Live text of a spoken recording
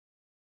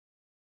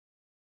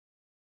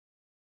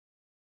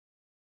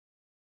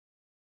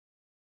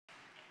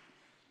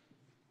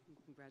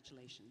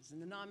Congratulations.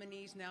 And the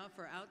nominees now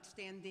for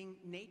Outstanding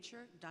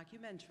Nature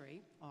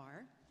Documentary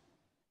are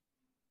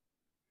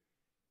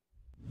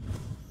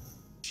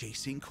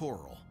Chasing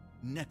Coral,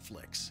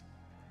 Netflix.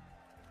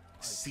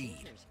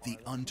 Seed, The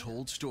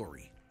Untold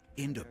Story,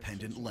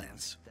 Independent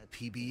Lens,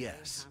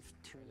 PBS.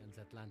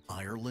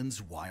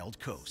 Ireland's Wild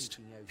Coast,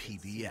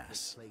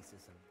 PBS.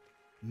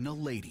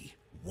 Naledi,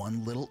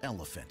 One Little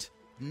Elephant,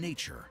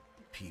 Nature,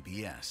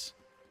 PBS.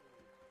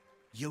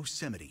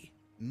 Yosemite,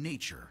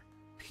 Nature,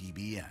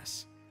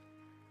 PBS.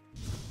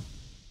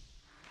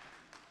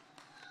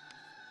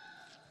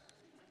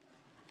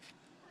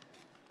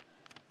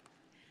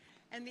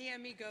 And the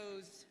Emmy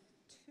goes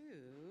to...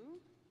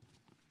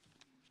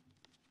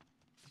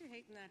 Do you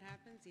hate when that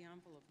happens? The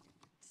envelope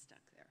gets stuck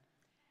there.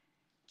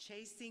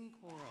 Chasing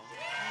Coral.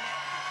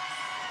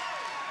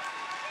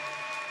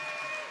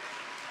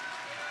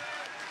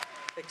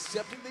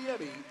 Accepting the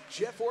Emmy,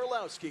 Jeff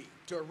Orlowski,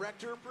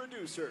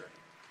 director-producer.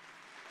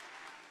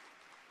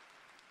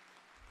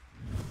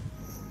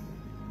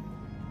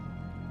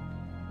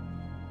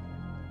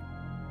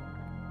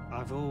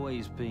 I've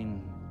always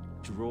been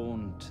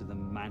drawn to the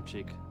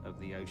magic of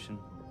the ocean.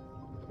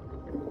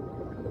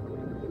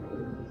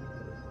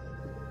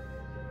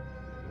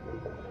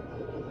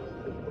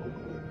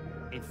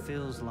 It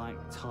feels like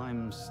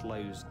time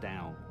slows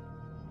down.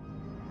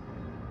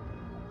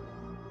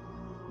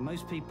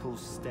 Most people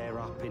stare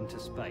up into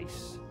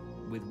space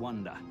with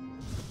wonder.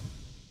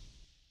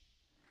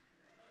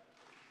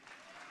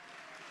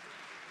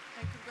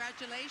 And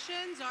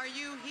congratulations. Are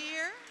you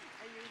here?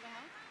 Are you in the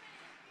house?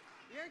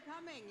 You're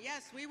coming.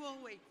 Yes, we will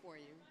wait for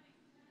you.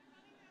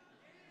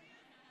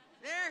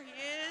 There he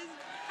is.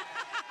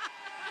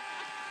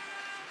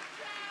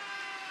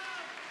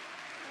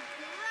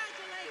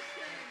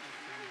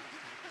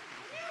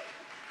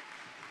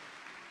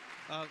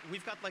 Congratulations.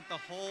 We've got like the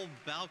whole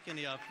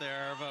balcony up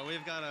there, but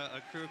we've got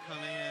a crew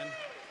coming in.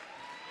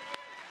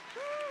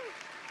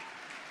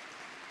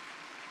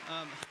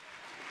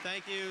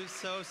 Thank you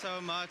so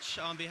much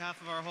on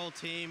behalf of our whole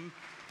team.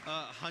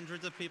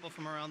 Hundreds of people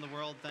from around the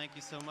world, thank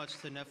you so much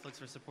to Netflix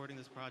for supporting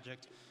this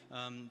project.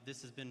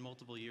 This has been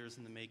multiple years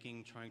in the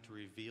making, trying to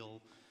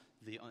reveal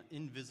the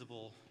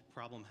invisible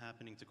problem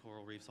happening to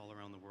coral reefs all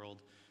around the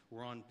world.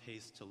 We're on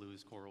pace to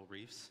lose coral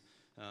reefs.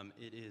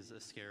 It is a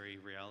scary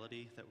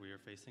reality that we are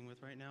facing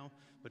with right now,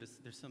 but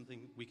there's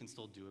something we can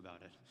still do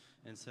about it.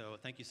 And so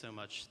thank you so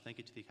much. Thank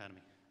you to the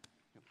Academy.